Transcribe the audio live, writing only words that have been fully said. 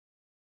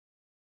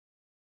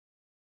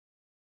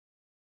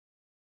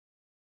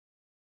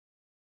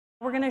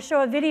We're going to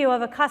show a video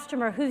of a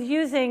customer who's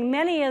using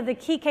many of the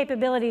key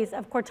capabilities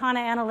of Cortana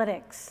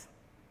Analytics.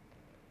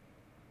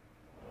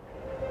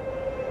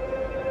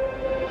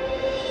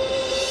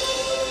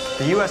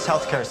 The U.S.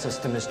 healthcare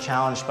system is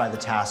challenged by the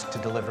task to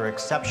deliver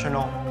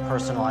exceptional,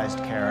 personalized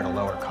care at a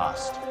lower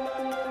cost.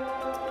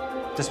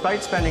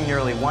 Despite spending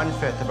nearly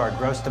 1/5 of our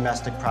gross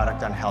domestic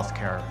product on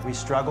healthcare, we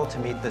struggle to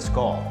meet this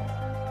goal.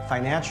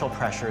 Financial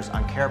pressures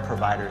on care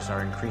providers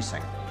are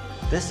increasing.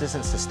 This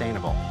isn't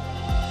sustainable.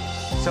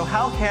 So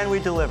how can we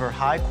deliver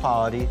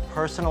high-quality,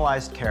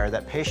 personalized care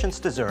that patients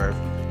deserve,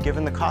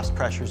 given the cost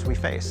pressures we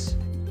face?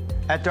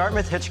 At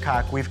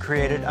Dartmouth-Hitchcock, we've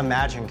created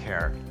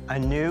ImagineCare, a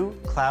new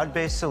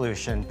cloud-based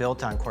solution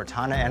built on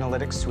Cortana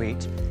Analytics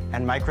Suite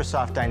and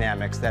Microsoft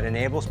Dynamics that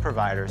enables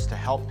providers to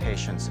help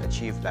patients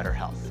achieve better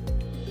health.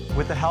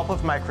 With the help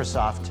of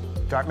Microsoft,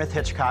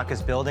 Dartmouth-Hitchcock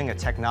is building a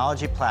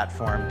technology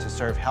platform to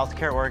serve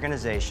healthcare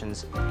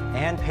organizations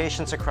and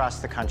patients across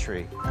the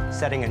country,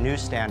 setting a new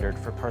standard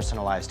for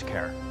personalized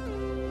care.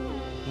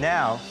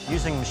 Now,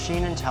 using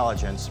machine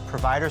intelligence,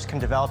 providers can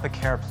develop a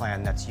care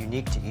plan that's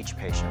unique to each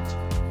patient.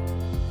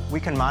 We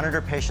can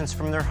monitor patients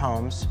from their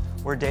homes,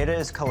 where data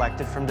is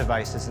collected from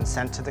devices and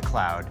sent to the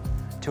cloud,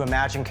 to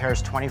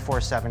ImagineCare's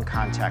 24/7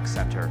 contact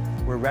center,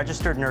 where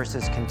registered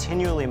nurses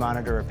continually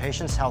monitor a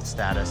patient's health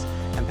status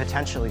and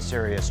potentially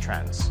serious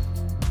trends.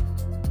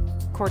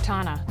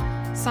 Cortana,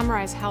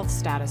 summarize health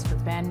status for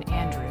Ben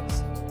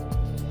Andrews.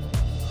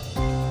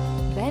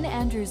 Ben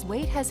Andrews'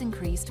 weight has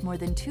increased more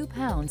than 2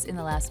 pounds in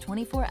the last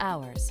 24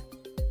 hours.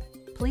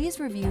 Please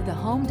review the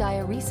home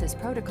diuresis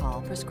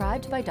protocol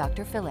prescribed by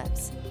Dr.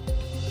 Phillips.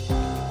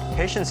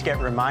 Patients get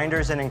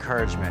reminders and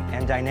encouragement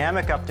and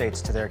dynamic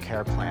updates to their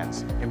care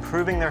plans,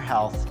 improving their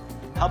health,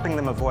 helping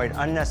them avoid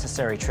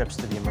unnecessary trips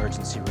to the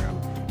emergency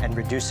room, and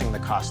reducing the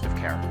cost of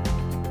care.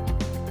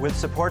 With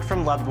support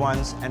from loved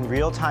ones and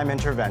real-time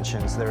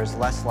interventions, there is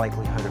less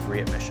likelihood of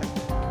readmission.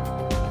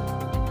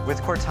 With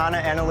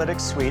Cortana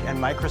Analytics Suite and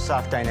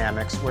Microsoft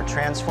Dynamics, we're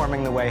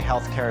transforming the way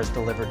healthcare is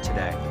delivered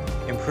today,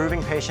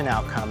 improving patient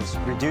outcomes,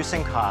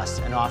 reducing costs,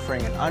 and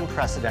offering an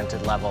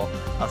unprecedented level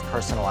of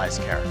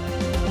personalized care.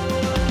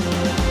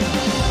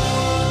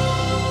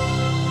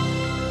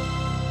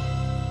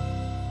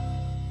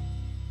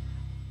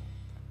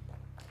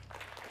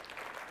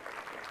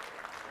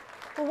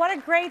 Well, what a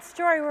great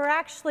story. We're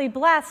actually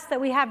blessed that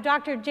we have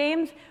Dr.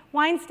 James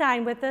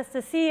Weinstein with us,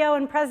 the CEO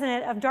and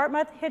president of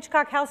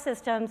Dartmouth-Hitchcock Health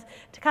Systems,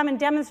 to come and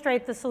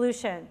demonstrate the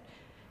solution.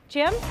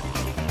 Jim?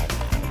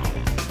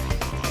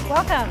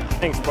 Welcome.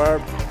 Thanks,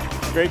 Barb.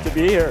 It's great to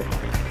be here.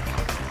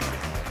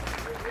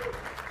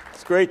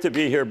 It's great to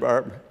be here,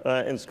 Barb,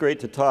 and it's great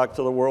to talk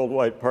to the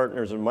worldwide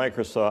partners of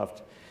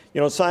Microsoft.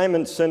 You know,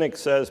 Simon Sinek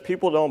says,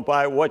 people don't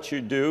buy what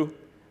you do,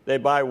 they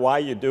buy why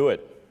you do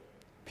it.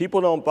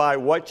 People don't buy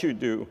what you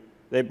do,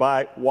 they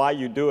buy why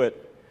you do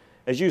it.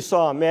 As you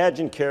saw,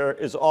 ImagineCare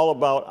is all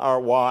about our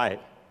why.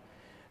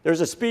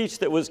 There's a speech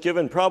that was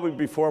given probably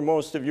before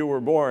most of you were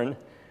born,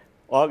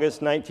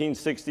 August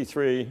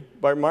 1963,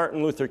 by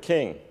Martin Luther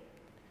King.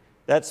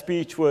 That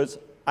speech was,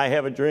 "I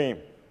have a dream."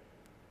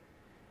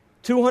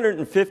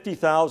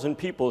 250,000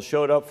 people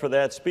showed up for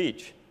that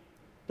speech.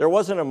 There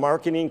wasn't a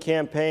marketing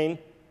campaign.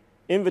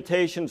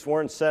 Invitations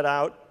weren't set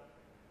out.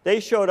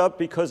 They showed up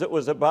because it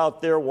was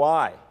about their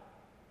why.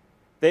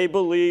 They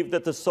believed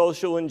that the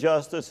social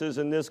injustices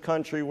in this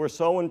country were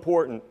so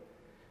important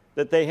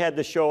that they had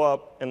to show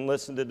up and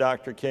listen to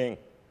Dr. King.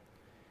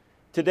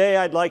 Today,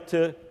 I'd like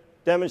to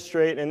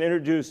demonstrate and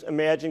introduce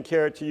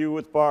ImagineCare to you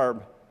with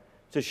Barb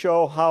to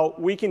show how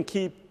we can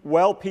keep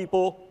well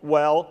people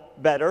well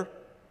better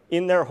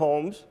in their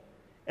homes,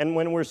 and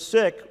when we're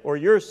sick or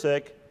you're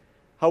sick,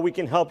 how we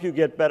can help you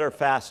get better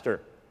faster.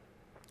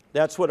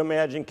 That's what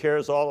ImagineCare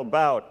is all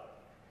about.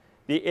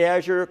 The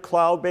Azure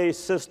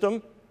cloud-based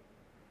system,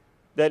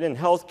 that in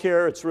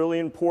healthcare it's really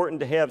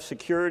important to have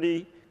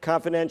security,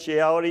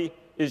 confidentiality,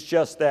 is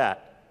just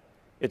that.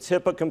 It's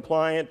HIPAA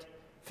compliant,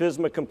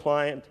 FSMA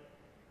compliant,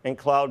 and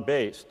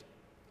cloud-based.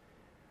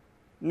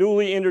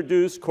 Newly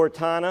introduced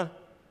Cortana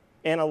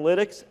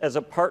Analytics as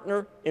a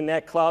partner in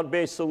that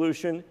cloud-based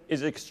solution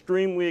is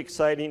extremely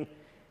exciting,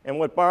 and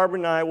what Barb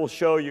and I will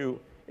show you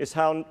is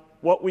how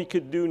what we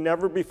could do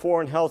never before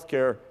in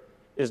healthcare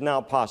is now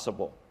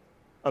possible.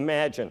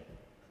 Imagine.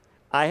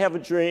 I have a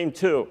dream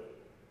too.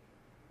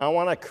 I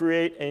want to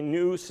create a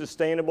new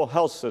sustainable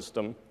health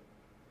system,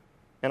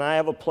 and I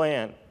have a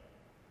plan,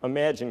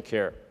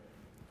 ImagineCare.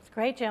 It's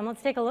great, Jim.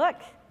 Let's take a look.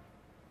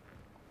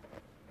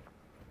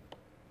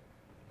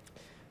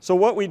 So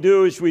what we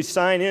do is we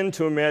sign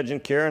into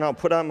ImagineCare, and I'll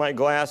put on my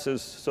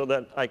glasses so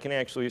that I can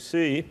actually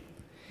see.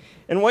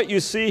 And what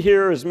you see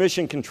here is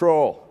mission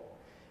control,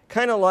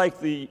 kind of like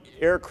the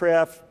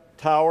aircraft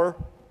tower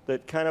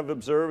that kind of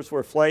observes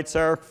where flights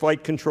are,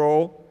 flight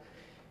control.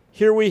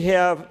 Here we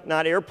have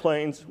not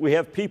airplanes, we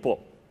have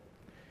people.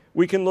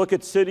 We can look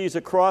at cities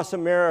across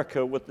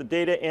America with the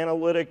data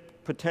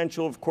analytic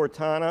potential of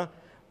Cortana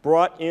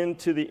brought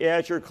into the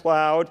Azure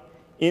cloud,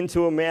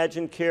 into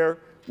ImagineCare.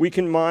 We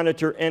can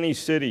monitor any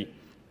city.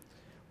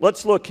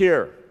 Let's look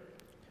here.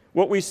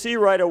 What we see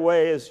right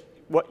away is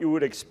what you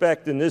would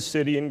expect in this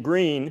city in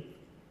green,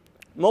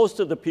 most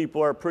of the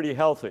people are pretty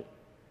healthy.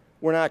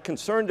 We're not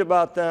concerned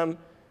about them,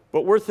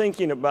 but we're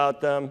thinking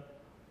about them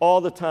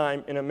all the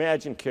time in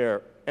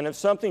ImagineCare. And if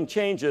something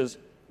changes,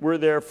 we're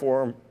there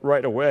for them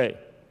right away.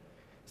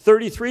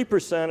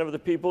 33% of the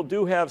people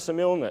do have some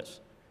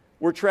illness.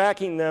 We're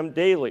tracking them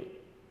daily,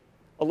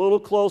 a little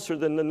closer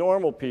than the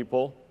normal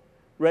people,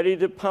 ready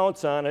to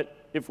pounce on it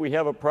if we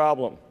have a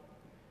problem.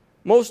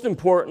 Most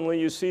importantly,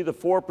 you see the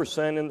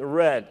 4% in the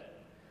red.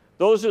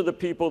 Those are the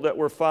people that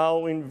we're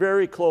following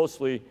very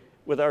closely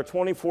with our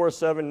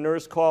 24/7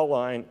 nurse call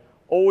line,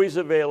 always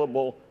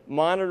available,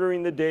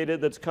 monitoring the data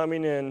that's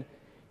coming in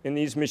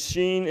these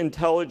machine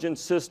intelligence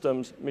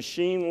systems,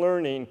 machine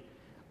learning,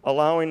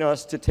 allowing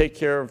us to take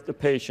care of the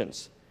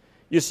patients.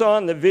 You saw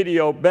in the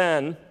video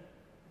Ben.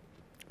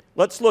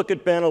 Let's look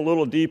at Ben a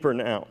little deeper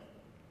now.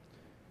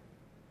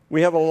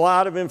 We have a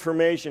lot of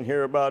information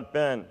here about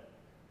Ben.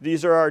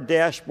 These are our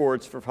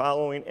dashboards for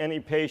following any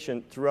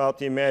patient throughout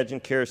the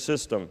ImagineCare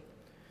system.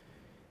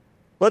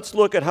 Let's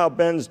look at how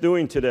Ben's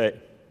doing today.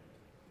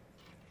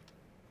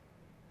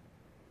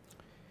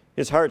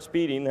 His heart's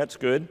beating, that's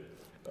good.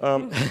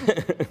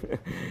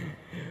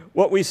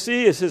 What we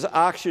see is his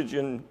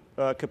oxygen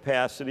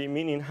capacity,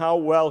 meaning how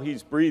well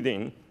he's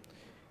breathing.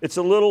 It's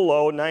a little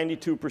low,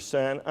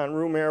 92%. On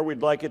room air,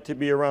 we'd like it to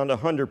be around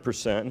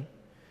 100%.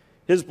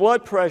 His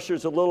blood pressure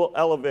is a little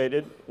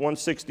elevated,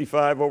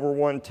 165 over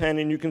 110,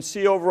 and you can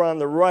see over on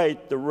the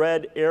right the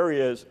red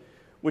areas,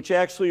 which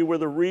actually were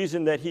the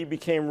reason that he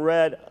became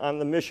red on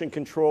the mission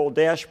control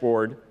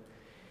dashboard.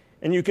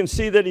 And you can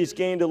see that he's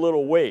gained a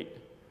little weight,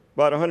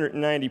 about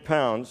 190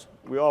 pounds.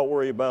 We all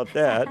worry about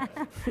that.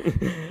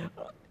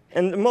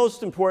 And the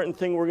most important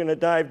thing we're going to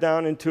dive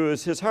down into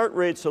is his heart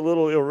rate's a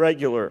little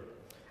irregular.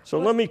 So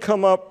let me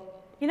come up.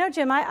 You know,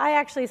 Jim, I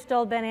actually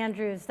stole Ben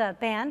Andrews'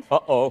 band,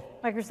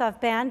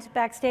 Microsoft band,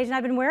 backstage, and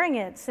I've been wearing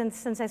it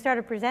since I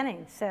started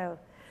presenting. So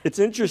it's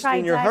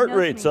interesting, your heart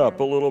rate's up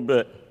a little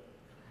bit.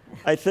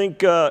 I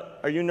think,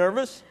 are you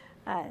nervous?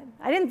 I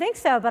didn't think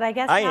so, but I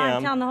guess now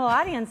I'm telling the whole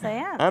audience I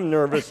am. I'm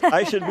nervous.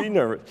 I should be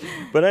nervous.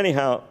 But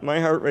anyhow,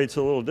 my heart rate's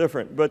a little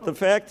different. But the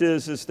fact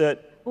is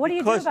that what do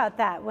you do about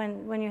that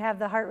when you have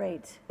the heart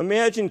rate?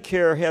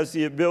 ImagineCare has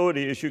the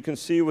ability, as you can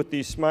see with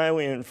these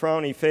smiling and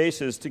frowny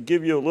faces, to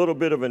give you a little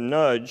bit of a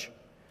nudge.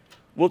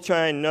 We'll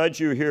try and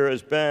nudge you here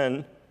as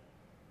Ben.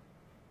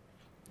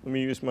 Let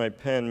me use my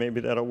pen.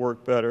 Maybe that'll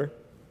work better.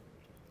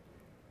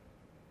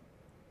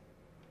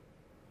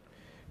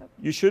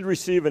 You should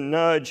receive a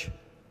nudge.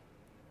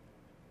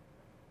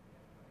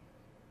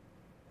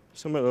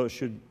 Some of those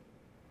should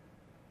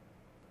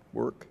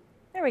work.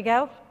 There we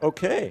go.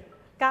 Okay.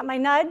 Got my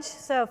nudge,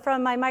 so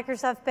from my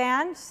Microsoft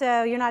band,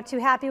 so you're not too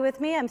happy with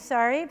me, I'm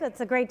sorry.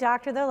 That's a great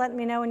doctor, though, letting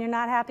me know when you're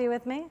not happy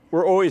with me.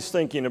 We're always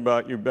thinking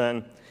about you,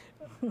 Ben,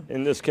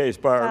 in this case,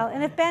 Barb. Well,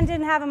 and if Ben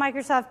didn't have a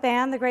Microsoft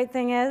band, the great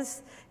thing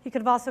is he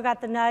could have also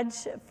got the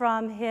nudge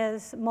from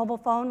his mobile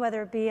phone,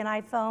 whether it be an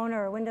iPhone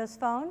or a Windows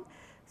phone.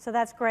 So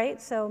that's great,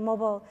 so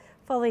mobile,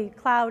 fully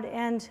cloud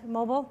and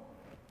mobile.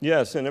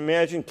 Yes, and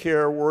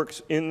ImagineCare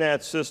works in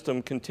that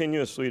system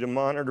continuously to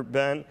monitor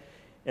Ben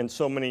and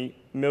so many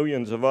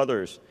millions of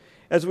others.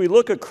 As we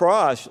look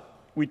across,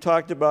 we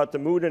talked about the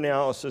mood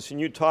analysis, and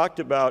you talked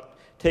about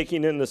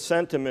taking in the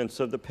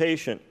sentiments of the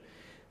patient.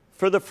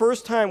 For the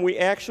first time, we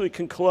actually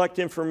can collect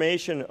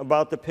information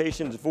about the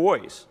patient's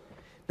voice.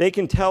 They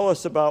can tell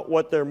us about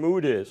what their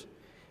mood is.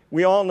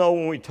 We all know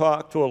when we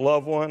talk to a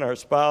loved one, our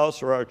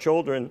spouse, or our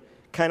children,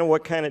 kind of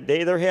what kind of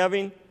day they're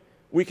having.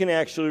 We can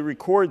actually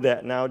record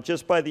that now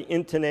just by the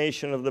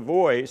intonation of the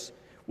voice,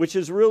 which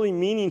is really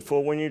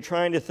meaningful when you're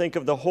trying to think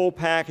of the whole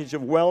package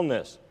of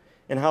wellness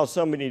and how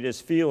somebody is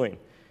feeling.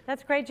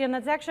 That's great, Jim.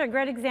 That's actually a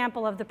great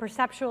example of the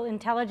perceptual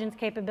intelligence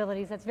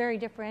capabilities that's very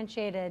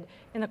differentiated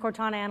in the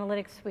Cortana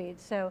Analytics Suite.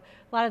 So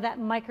a lot of that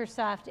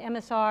Microsoft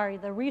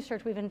MSR, the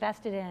research we've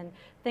invested in,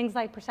 things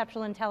like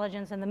perceptual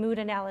intelligence and the mood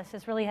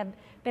analysis really have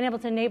been able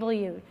to enable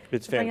you to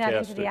bring that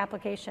into the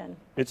application.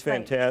 It's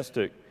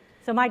fantastic.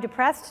 So am I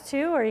depressed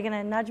too, or are you going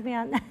to nudge me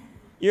on that?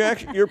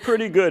 You're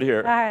pretty good here.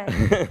 All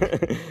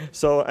right.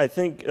 So I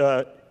think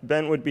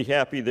Ben would be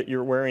happy that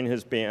you're wearing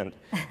his band.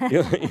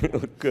 You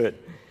look good.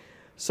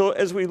 So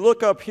as we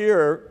look up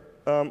here,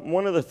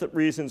 one of the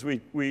reasons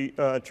we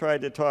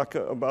tried to talk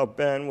about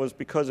Ben was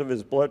because of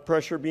his blood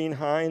pressure being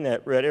high in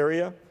that red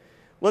area.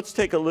 Let's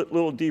take a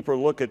little deeper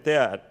look at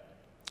that.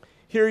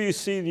 Here you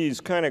see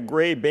these kind of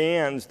gray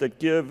bands that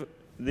give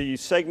the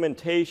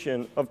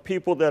segmentation of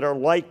people that are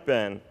like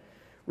Ben.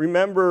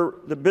 Remember,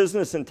 the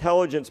business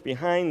intelligence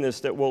behind this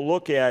that we'll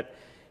look at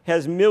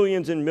has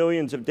millions and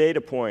millions of data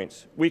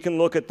points. We can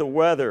look at the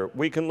weather.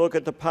 We can look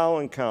at the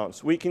pollen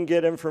counts. We can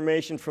get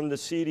information from the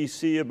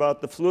CDC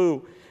about the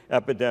flu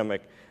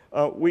epidemic.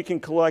 We can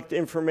collect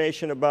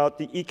information about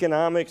the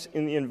economics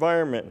in the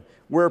environment,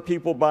 where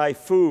people buy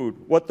food,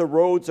 what the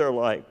roads are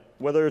like,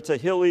 whether it's a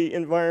hilly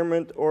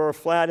environment or a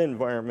flat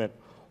environment.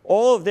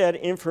 All of that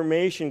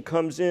information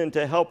comes in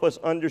to help us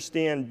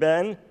understand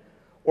Ben,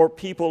 or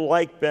people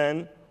like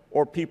Ben,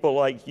 or people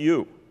like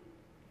you.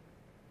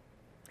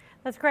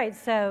 That's great.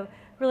 So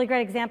really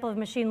great example of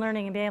machine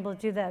learning and being able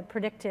to do the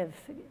predictive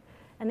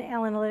and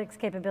analytics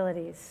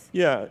capabilities.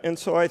 Yeah, and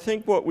so I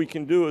think what we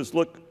can do is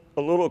look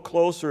a little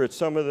closer at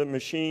some of the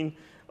machine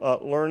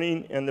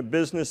learning and the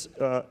business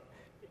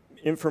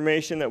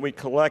information that we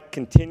collect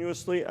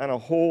continuously on a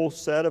whole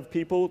set of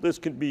people. This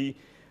could be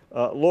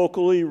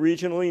locally,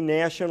 regionally,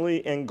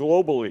 nationally, and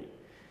globally.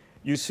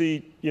 You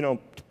see,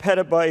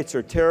 petabytes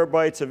or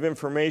terabytes of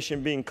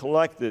information being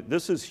collected.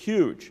 This is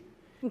huge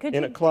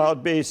in a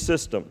cloud-based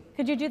system.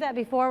 Could you do that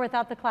before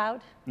without the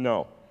cloud?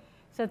 No.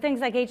 So things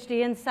like HD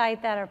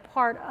Insight that are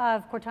part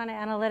of Cortana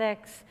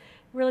Analytics,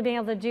 really being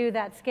able to do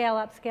that scale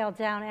up, scale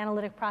down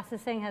analytic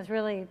processing has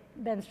really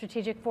been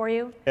strategic for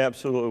you?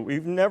 Absolutely.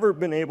 We've never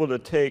been able to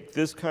take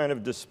this kind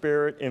of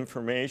disparate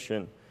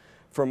information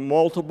from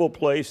multiple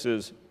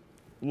places,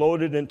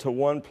 loaded into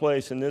one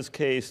place, in this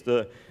case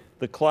the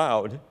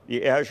cloud,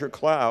 the Azure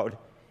cloud,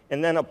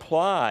 and then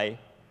apply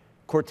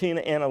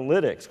Cortana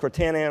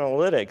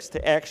Analytics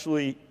to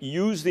actually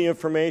use the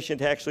information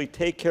to actually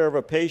take care of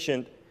a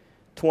patient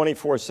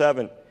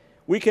 24/7.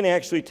 We can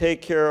actually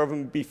take care of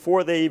them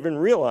before they even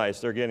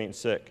realize they're getting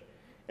sick.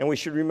 And we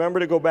should remember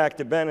to go back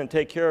to Ben and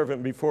take care of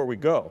him before we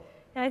go.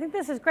 And I think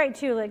this is great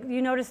too. Like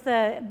you notice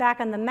back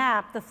on the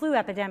map, the flu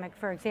epidemic,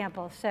 for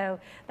example. So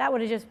that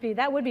would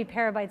be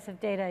petabytes of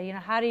data.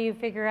 How do you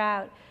figure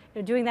out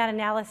doing that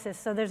analysis?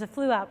 So there's a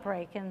flu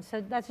outbreak, and so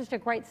that's just a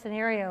great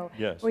scenario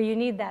where you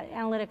need that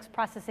analytics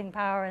processing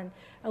power and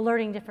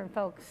alerting different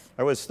folks.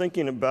 I was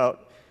thinking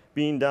about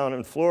being down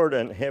in Florida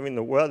and having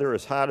the weather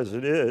as hot as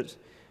it is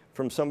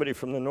from somebody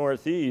from the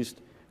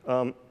Northeast.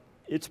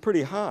 It's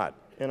pretty hot.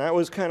 And I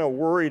was kind of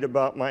worried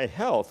about my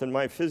health and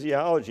my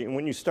physiology. And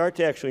when you start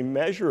to actually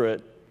measure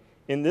it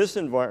in this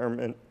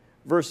environment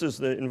versus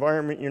the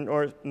environment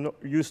you're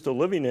used to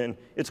living in,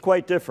 it's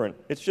quite different.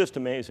 It's just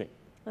amazing.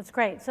 That's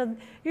great. So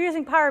you're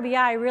using Power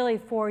BI really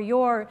for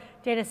your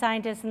data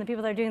scientists and the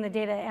people that are doing the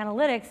data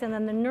analytics, and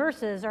then the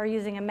nurses are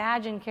using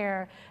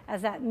ImagineCare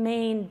as that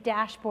main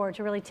dashboard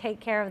to really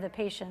take care of the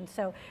patient.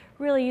 So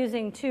really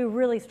using two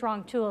really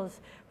strong tools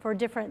for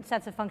different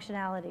sets of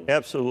functionality.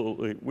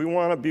 Absolutely. We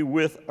want to be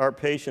with our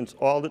patients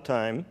all the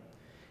time.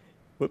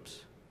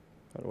 Whoops.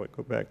 How do I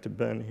go back to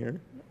Ben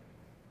here?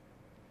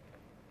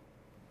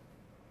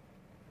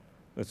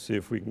 Let's see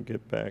if we can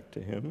get back to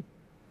him.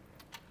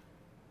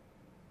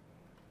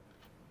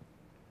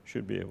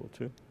 Should be able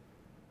to.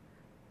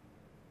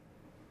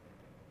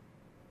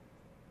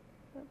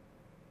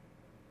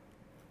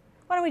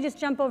 Why don't we just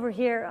jump over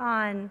here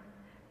on,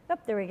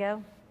 there we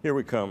go. Here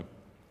we come.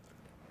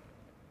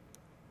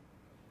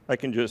 I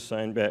can just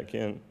sign back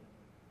in.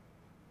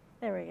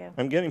 There we go.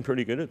 I'm getting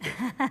pretty good at this.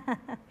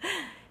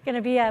 Going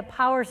to be a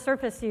Power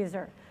Surface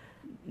user.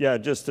 Yeah,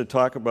 just to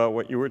talk about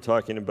what you were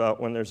talking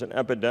about, when there's an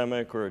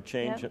epidemic or a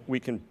change,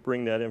 we can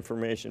bring that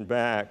information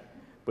back.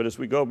 But as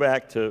we go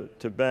back to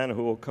Ben,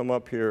 who will come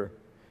up here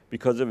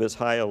because of his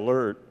high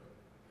alert,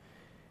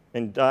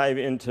 and dive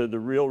into the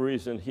real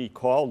reason he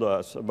called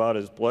us about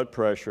his blood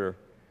pressure,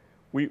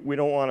 we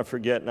don't want to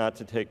forget not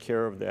to take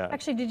care of that.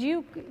 Actually, did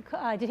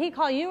he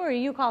call you or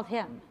you called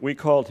him? We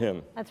called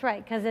him. That's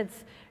right, because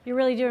you're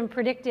really doing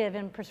predictive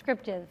and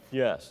prescriptive.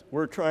 Yes,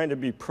 we're trying to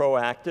be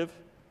proactive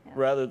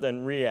rather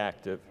than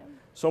reactive.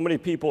 So many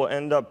people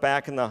end up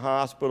back in the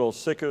hospital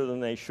sicker than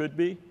they should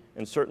be,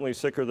 and certainly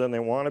sicker than they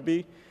want to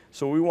be.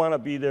 So we want to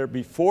be there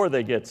before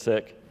they get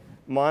sick,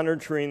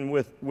 monitoring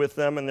with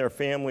them and their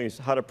families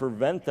how to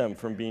prevent them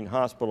from being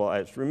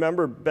hospitalized.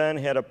 Remember, Ben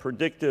had a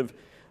predictive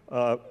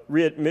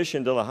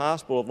readmission to the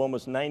hospital of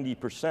almost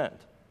 90%.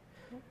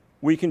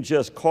 We can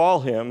just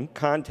call him,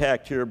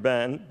 contact here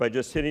Ben, by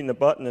just hitting the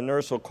button. The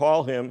nurse will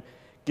call him,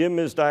 give him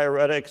his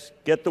diuretics,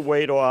 get the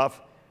weight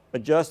off,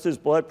 adjust his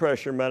blood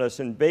pressure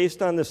medicine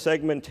based on the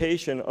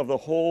segmentation of the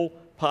whole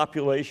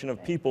population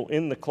of people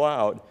in the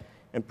cloud,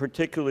 and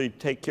particularly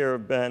take care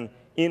of Ben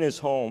in his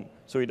home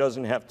so he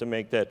doesn't have to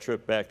make that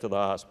trip back to the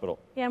hospital.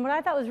 Yeah, and what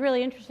I thought was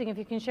really interesting, if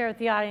you can share with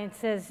the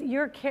audience, is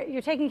you're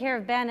taking care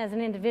of Ben as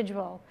an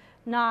individual,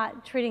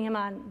 not treating him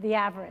on the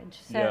average.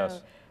 So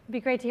it'd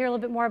be great to hear a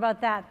little bit more about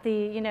that.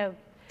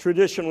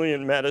 Traditionally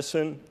in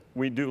medicine,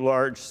 we do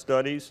large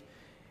studies,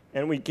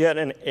 and we get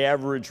an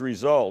average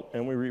result,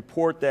 and we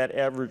report that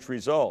average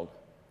result.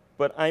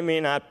 But I may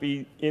not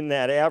be in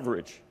that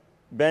average.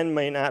 Ben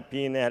may not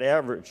be in that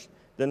average.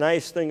 The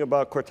nice thing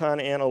about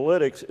Cortana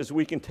Analytics is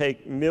we can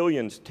take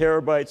millions,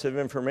 terabytes of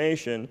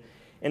information,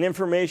 and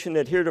information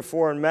that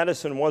heretofore in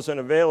medicine wasn't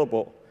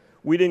available.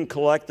 We didn't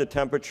collect the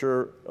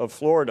temperature of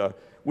Florida.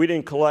 We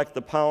didn't collect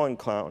the pollen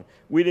count.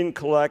 We didn't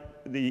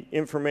collect the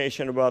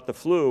information about the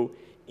flu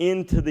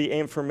into the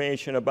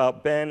information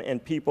about Ben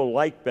and people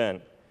like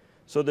Ben.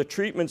 So the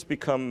treatments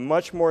become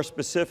much more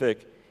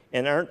specific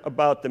and aren't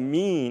about the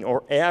mean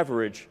or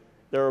average,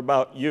 they're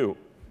about you.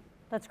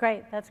 That's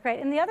great, that's great.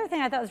 And the other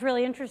thing I thought was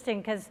really interesting,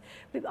 because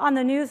on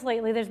the news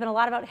lately, there's been a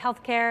lot about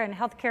healthcare and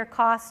healthcare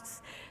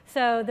costs.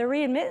 So the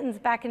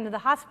readmittance back into the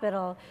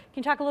hospital,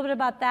 can you talk a little bit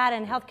about that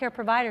and healthcare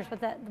providers,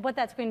 what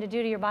that's going to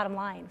do to your bottom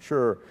line?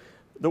 Sure.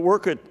 the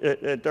work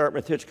at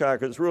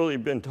Dartmouth-Hitchcock has really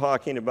been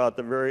talking about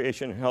the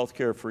variation in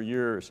healthcare for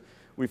years.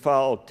 We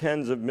follow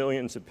tens of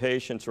millions of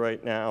patients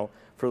right now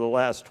for the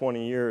last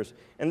 20 years.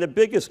 And the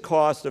biggest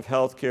cost of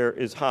healthcare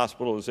is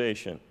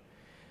hospitalization.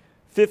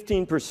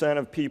 15%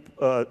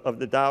 of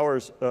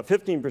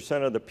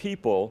the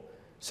people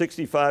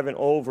 65 and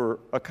over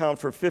account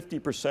for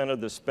 50%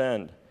 of the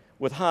spend,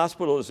 with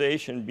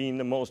hospitalization being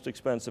the most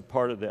expensive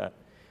part of that.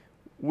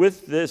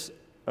 With this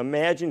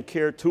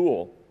ImagineCare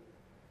tool,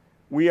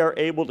 we are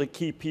able to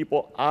keep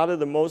people out of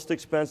the most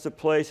expensive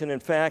place, and in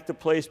fact, the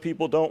place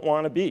people don't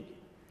want to be,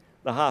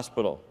 the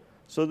hospital.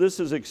 So this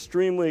is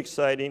extremely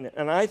exciting,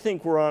 and I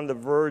think we're on the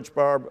verge,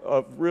 Barb,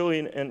 of really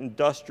an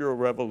industrial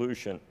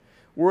revolution.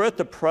 We're at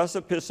the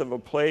precipice of a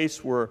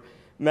place where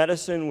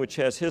medicine, which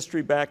has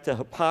history back to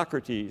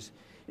Hippocrates,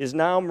 is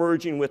now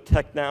merging with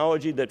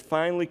technology that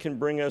finally can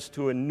bring us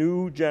to a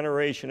new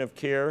generation of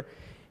care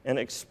and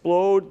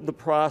explode the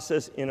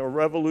process in a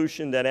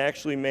revolution that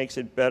actually makes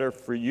it better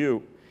for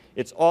you.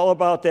 It's all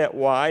about that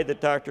why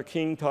that Dr.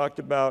 King talked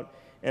about,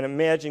 and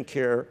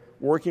ImagineCare,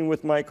 working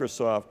with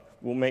Microsoft,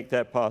 will make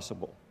that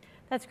possible.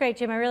 That's great,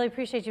 Jim. I really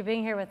appreciate you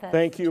being here with us.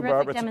 Thank you,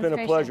 Barb. It's been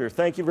a pleasure.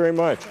 Thank you very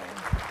much.